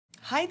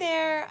Hi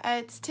there,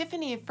 it's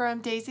Tiffany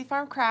from Daisy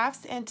Farm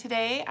Crafts, and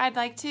today I'd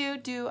like to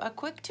do a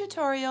quick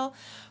tutorial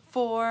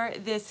for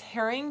this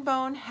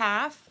herringbone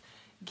half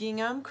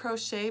gingham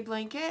crochet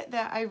blanket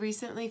that I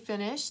recently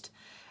finished.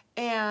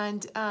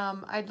 And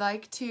I'd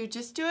like to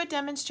just do a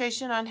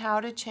demonstration on how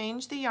to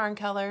change the yarn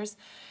colors.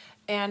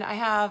 And I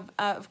have,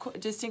 of course,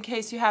 just in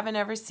case you haven't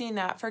ever seen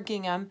that for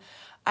gingham,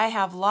 I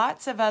have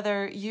lots of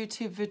other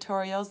YouTube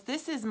tutorials.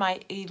 This is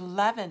my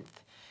 11th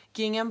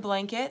gingham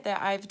blanket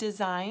that I've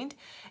designed,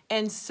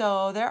 and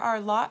so there are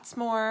lots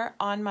more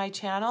on my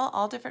channel,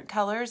 all different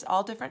colors,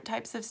 all different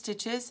types of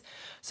stitches.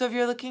 So if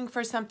you're looking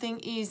for something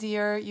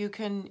easier, you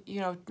can,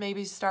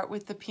 maybe start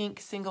with the pink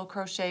single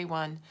crochet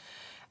one,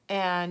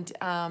 and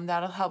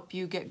that'll help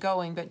you get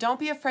going. But don't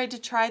be afraid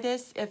to try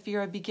this. If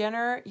you're a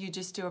beginner, you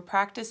just do a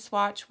practice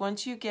swatch.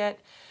 Once you get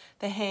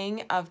the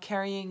hang of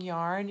carrying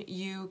yarn,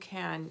 you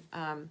can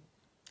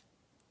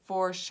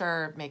for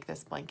sure make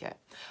this blanket.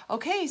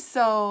 Okay,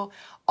 so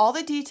all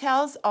the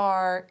details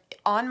are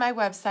on my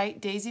website,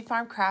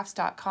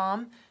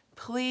 daisyfarmcrafts.com.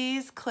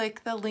 Please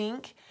click the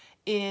link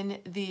in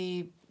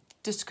the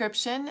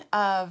description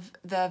of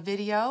the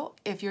video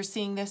if you're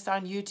seeing this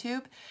on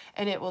YouTube,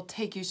 and it will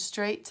take you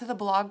straight to the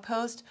blog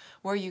post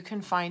where you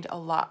can find a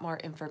lot more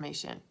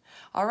information.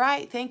 All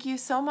right, thank you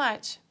so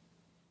much.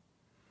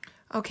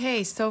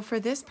 Okay, so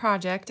for this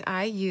project,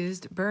 I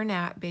used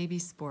Bernat Baby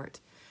Sport.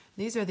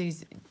 These are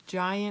these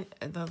giant,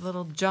 the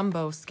little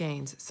jumbo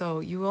skeins. So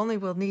you only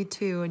will need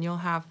 2 and you'll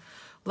have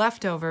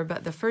leftover,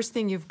 but the first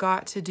thing you've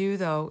got to do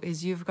though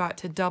is you've got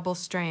to double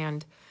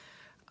strand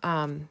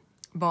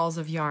balls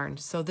of yarn.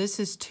 So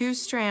this is 2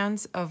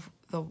 strands of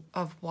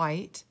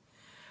white.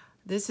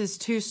 This is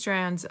 2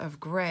 strands of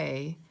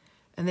gray,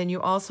 and then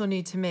you also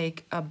need to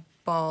make a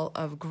ball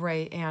of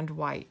gray and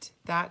white.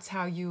 That's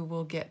how you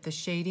will get the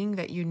shading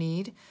that you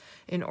need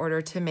in order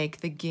to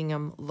make the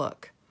gingham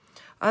look.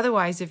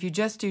 Otherwise, if you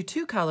just do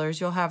 2 colors,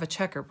 you'll have a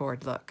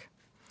checkerboard look.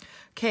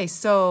 Okay,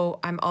 so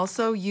I'm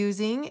also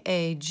using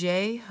a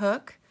J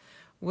hook,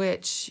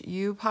 which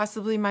you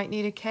possibly might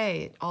need a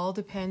K. It all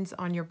depends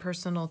on your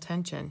personal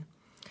tension.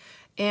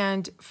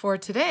 And for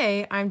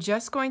today, I'm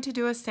just going to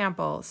do a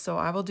sample, so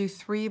I will do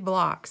 3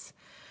 blocks.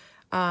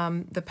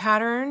 The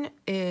pattern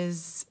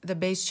is, the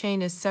base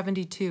chain is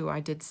 72. I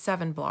did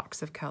 7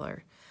 blocks of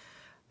color.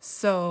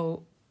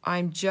 So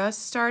I'm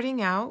just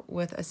starting out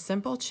with a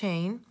simple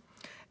chain,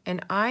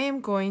 and I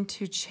am going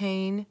to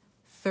chain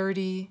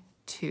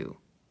 32.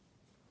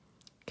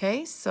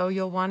 Okay, so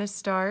you'll want to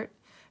start,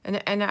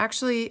 and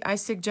actually I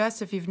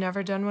suggest if you've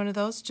never done one of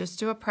those, just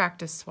do a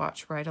practice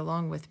swatch right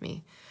along with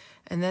me.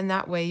 And then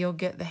that way you'll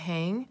get the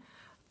hang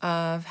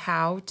of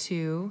how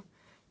to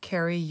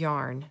carry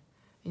yarn,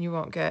 and you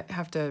won't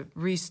have to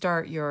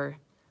restart your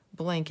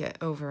blanket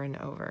over and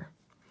over.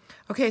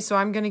 Okay, so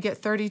I'm going to get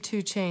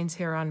 32 chains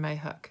here on my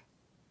hook.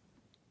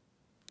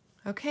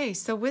 Okay,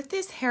 so with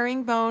this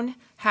herringbone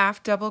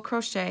half double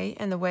crochet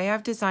and the way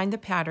I've designed the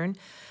pattern,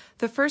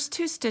 the first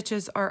 2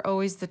 stitches are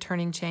always the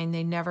turning chain.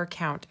 They never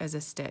count as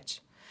a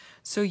stitch.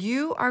 So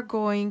you are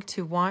going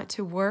to want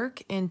to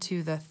work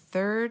into the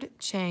 3rd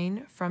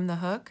chain from the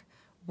hook,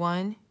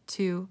 1,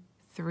 2,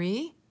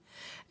 3,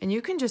 and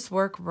you can just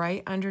work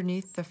right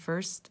underneath the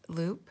first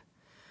loop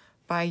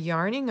by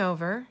yarning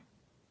over,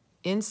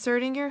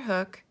 inserting your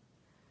hook,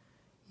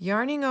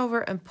 yarning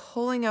over and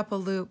pulling up a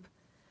loop,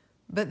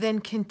 but then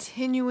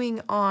continuing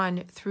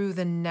on through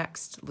the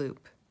next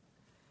loop,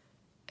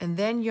 and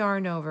then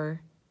yarn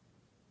over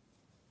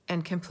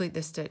and complete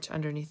the stitch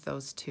underneath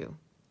those 2.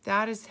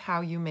 That is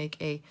how you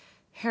make a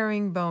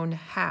herringbone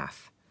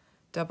half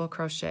double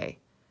crochet.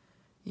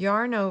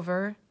 Yarn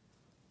over,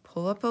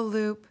 pull up a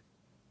loop,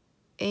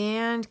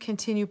 and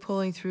continue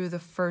pulling through the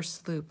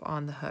first loop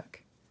on the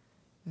hook.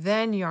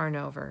 Then yarn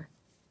over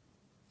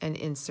and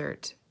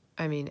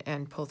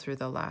and pull through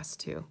the last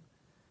 2.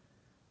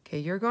 Okay,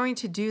 you're going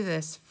to do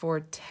this for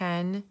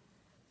 10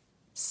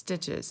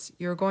 stitches.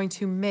 You're going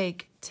to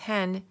make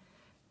 10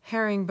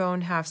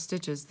 herringbone half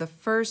stitches. The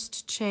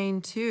first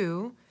chain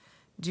 2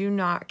 do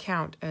not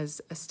count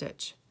as a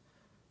stitch.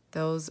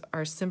 Those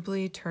are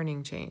simply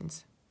turning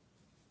chains.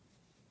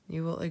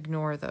 You will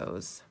ignore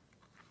those.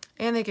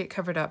 And they get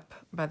covered up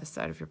by the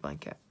side of your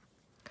blanket.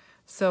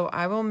 So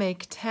I will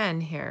make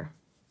 10 here.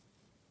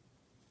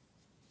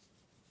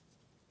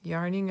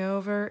 Yarning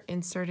over,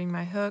 inserting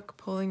my hook,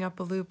 pulling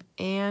up a loop,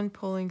 and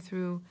pulling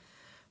through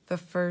the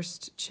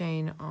first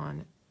chain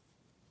on,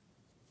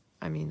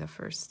 the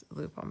first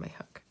loop on my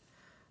hook.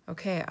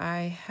 Okay,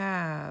 I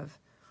have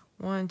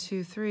 1,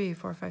 2, 3,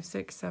 4, 5,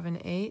 6,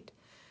 7, 8.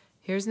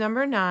 Here's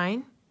number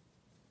 9.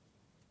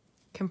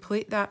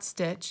 Complete that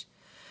stitch.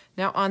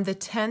 Now on the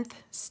 10th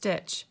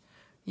stitch,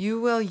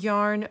 you will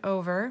yarn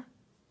over,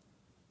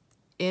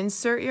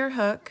 insert your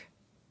hook,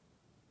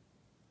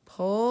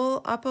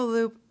 pull up a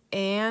loop,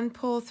 and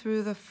pull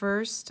through the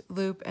first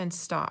loop and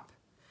stop.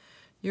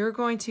 You're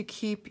going to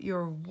keep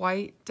your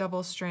white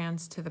double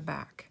strands to the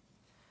back.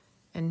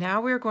 And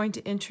now we're going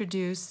to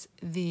introduce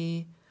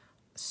the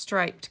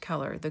striped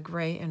color, the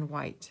gray and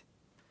white,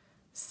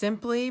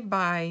 simply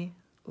by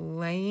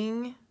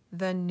laying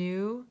the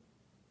new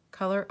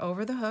color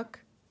over the hook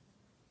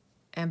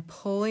and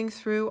pulling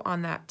through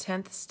on that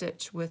 10th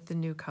stitch with the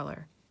new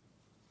color.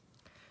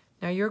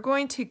 Now you're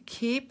going to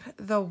keep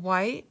the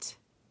white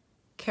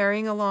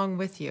carrying along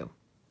with you.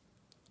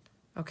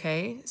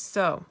 Okay,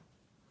 so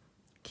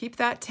keep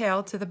that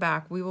tail to the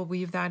back. We will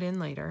weave that in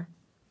later.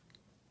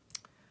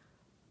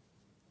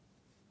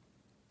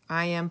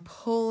 I am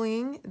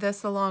pulling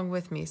this along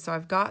with me. So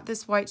I've got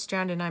this white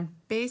strand and I'm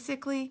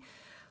basically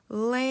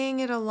laying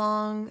it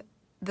along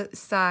the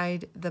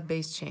side, the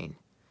base chain.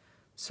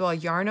 So I'll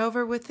yarn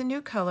over with the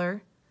new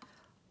color.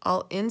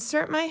 I'll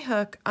insert my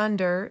hook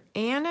under,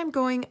 and I'm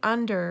going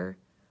under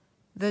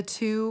the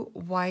 2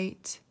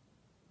 white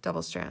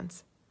double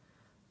strands.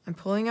 I'm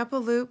pulling up a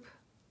loop,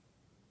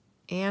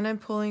 and I'm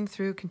pulling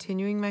through,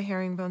 continuing my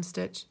herringbone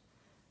stitch,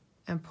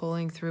 and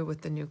pulling through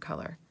with the new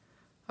color.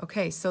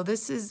 Okay, so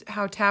this is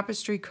how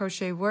tapestry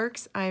crochet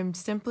works. I'm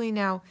simply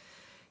now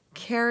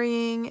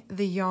carrying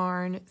the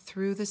yarn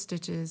through the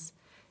stitches.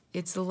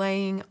 It's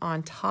laying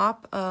on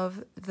top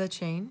of the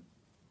chain,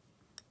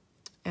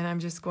 and I'm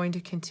just going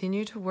to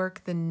continue to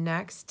work the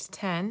next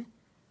 10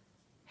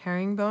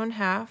 herringbone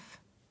half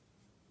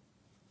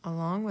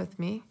along with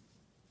me,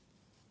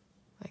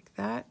 like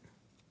that.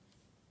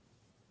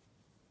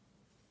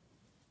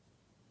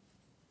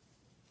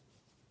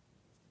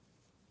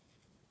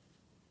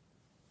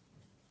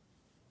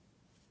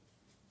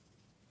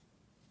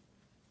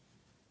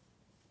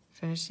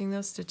 Finishing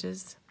those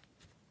stitches.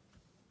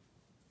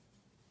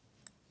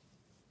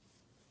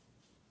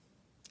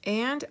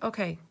 And,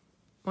 okay,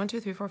 1,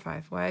 2, 3, 4,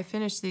 5. While I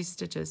finish these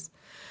stitches,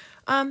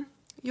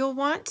 you'll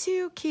want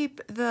to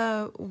keep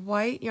the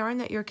white yarn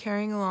that you're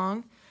carrying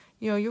along.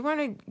 You know, you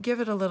want to give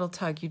it a little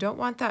tug. You don't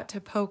want that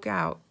to poke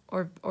out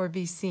or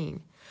be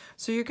seen.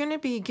 So you're going to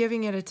be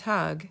giving it a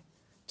tug,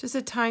 just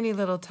a tiny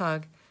little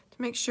tug,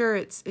 to make sure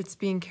it's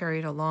being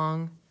carried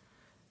along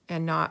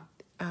and not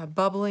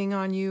bubbling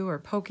on you or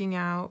poking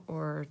out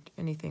or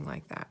anything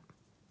like that.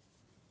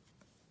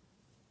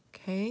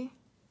 Okay,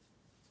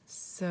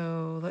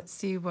 so let's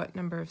see what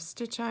number of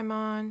stitch I'm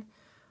on.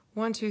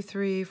 1, 2,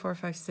 3, 4,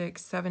 5,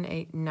 6, 7,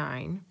 8,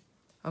 9.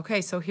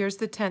 Okay, so here's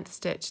the 10th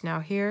stitch.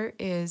 Now here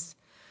is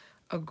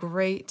a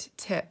great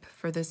tip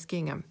for this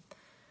gingham.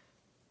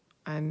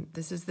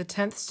 This is the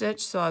 10th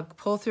stitch, so I'll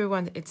pull through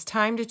one. It's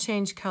time to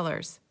change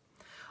colors.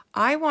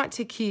 I want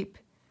to keep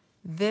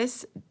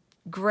this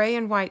gray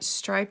and white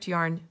striped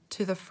yarn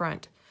to the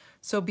front.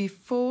 So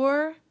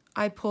before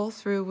I pull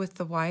through with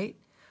the white,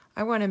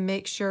 I want to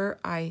make sure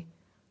I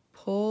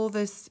pull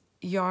this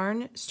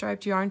yarn,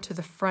 striped yarn, to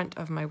the front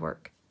of my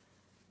work,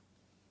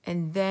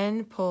 and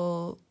then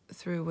pull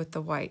through with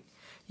the white.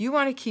 You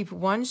want to keep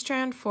one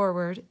strand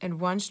forward and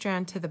one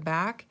strand to the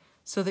back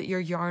so that your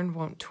yarn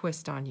won't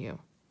twist on you.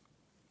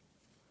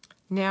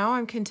 Now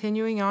I'm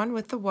continuing on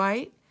with the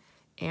white,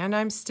 and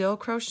I'm still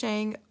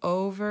crocheting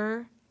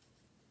over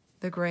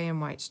the gray and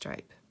white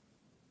stripe.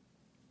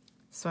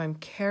 So I'm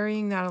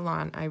carrying that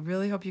along. I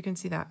really hope you can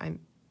see that.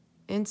 I'm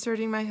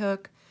inserting my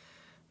hook.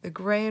 The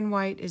gray and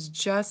white is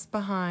just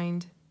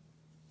behind,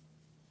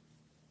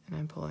 and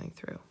I'm pulling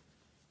through.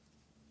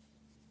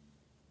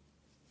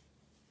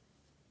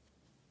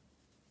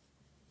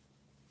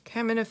 Okay,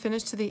 I'm going to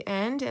finish to the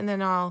end, and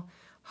then I'll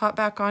hop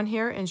back on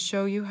here and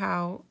show you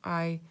how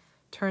I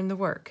turn the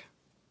work.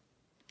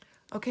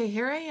 Okay,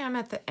 here I am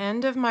at the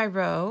end of my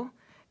row,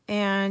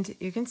 and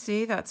you can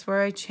see that's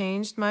where I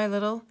changed my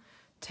little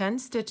 10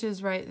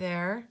 stitches right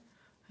there.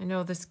 I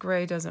know this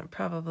gray doesn't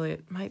probably,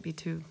 it might be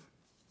too,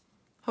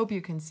 hope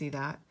you can see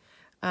that.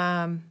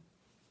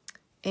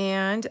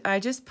 And I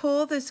just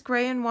pull this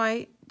gray and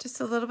white just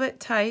a little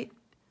bit tight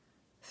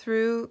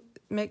through,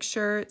 make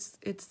sure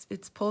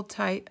it's pulled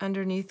tight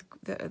underneath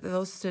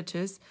those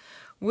stitches.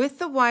 With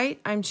the white,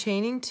 I'm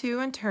chaining 2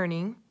 and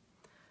turning.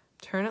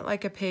 Turn it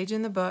like a page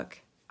in the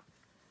book.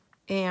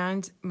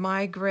 And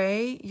my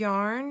gray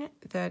yarn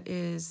that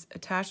is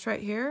attached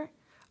right here,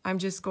 I'm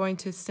just going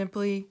to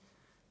simply,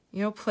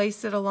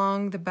 place it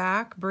along the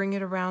back, bring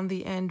it around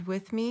the end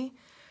with me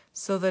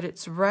so that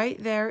it's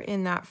right there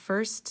in that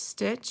first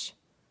stitch.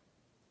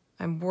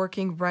 I'm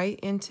working right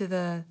into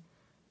the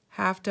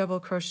half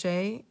double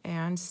crochet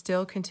and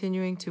still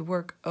continuing to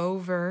work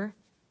over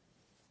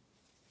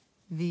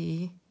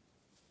the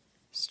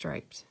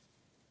striped.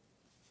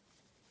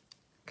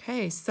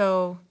 Okay,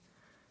 so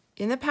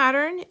in the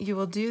pattern, you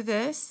will do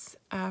this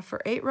for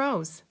 8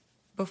 rows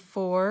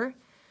before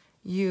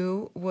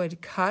you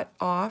would cut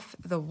off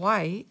the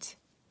white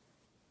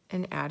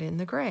and add in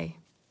the gray.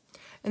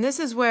 And this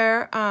is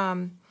where,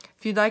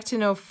 if you'd like to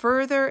know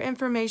further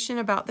information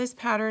about this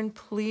pattern,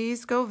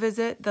 please go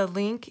visit the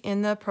link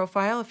in the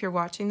profile if you're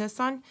watching this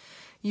on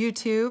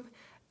YouTube,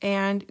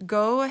 and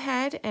go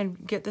ahead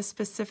and get the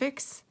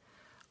specifics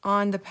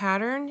on the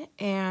pattern,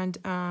 and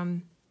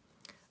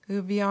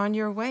you'll be on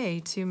your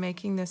way to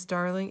making this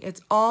darling.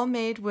 It's all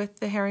made with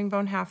the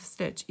herringbone half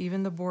stitch,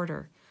 even the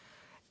border.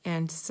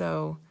 And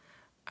so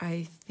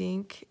I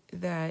think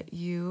that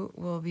you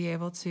will be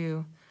able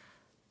to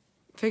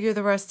figure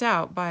the rest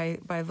out by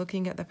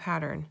looking at the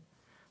pattern.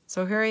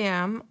 So here I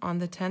am on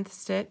the 10th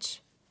stitch,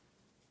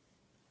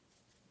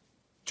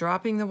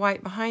 dropping the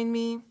white behind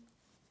me,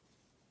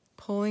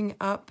 pulling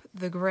up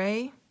the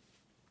gray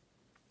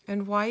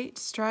and white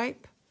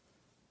stripe,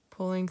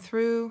 pulling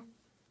through,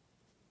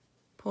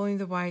 pulling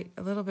the white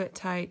a little bit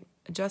tight,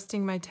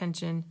 adjusting my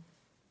tension,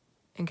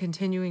 and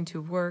continuing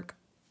to work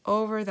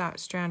over that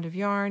strand of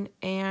yarn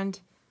and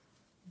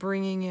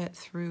bringing it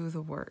through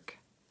the work.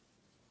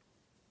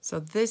 So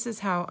this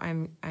is how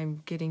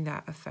I'm getting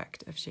that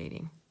effect of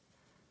shading.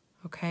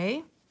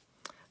 Okay,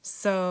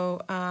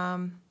 so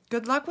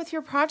good luck with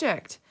your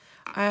project.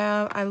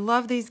 I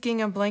love these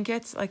gingham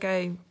blankets. Like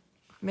I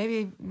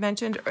maybe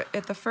mentioned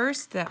at the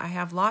first that I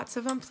have lots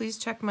of them. Please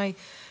check my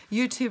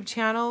YouTube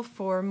channel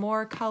for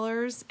more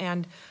colors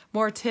and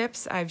more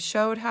tips. I've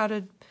showed how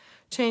to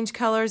change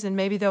colors, and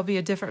maybe there'll be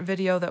a different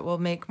video that will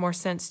make more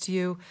sense to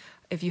you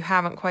if you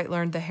haven't quite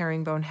learned the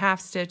herringbone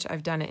half stitch.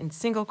 I've done it in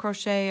single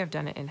crochet, I've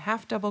done it in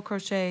half double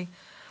crochet,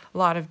 a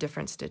lot of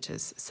different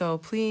stitches. So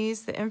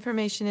please, the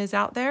information is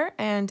out there,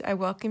 and I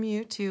welcome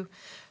you to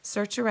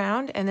search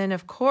around. And then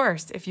of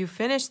course, if you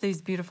finish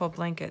these beautiful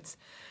blankets,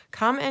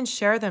 come and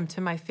share them to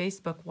my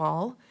Facebook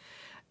wall,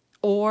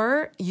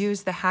 or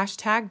use the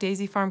hashtag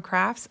Daisy Farm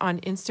Crafts on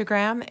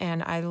Instagram.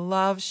 And I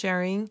love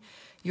sharing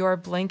your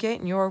blanket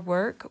and your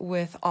work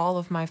with all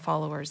of my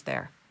followers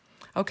there.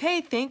 Okay,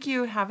 thank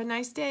you. Have a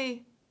nice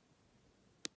day.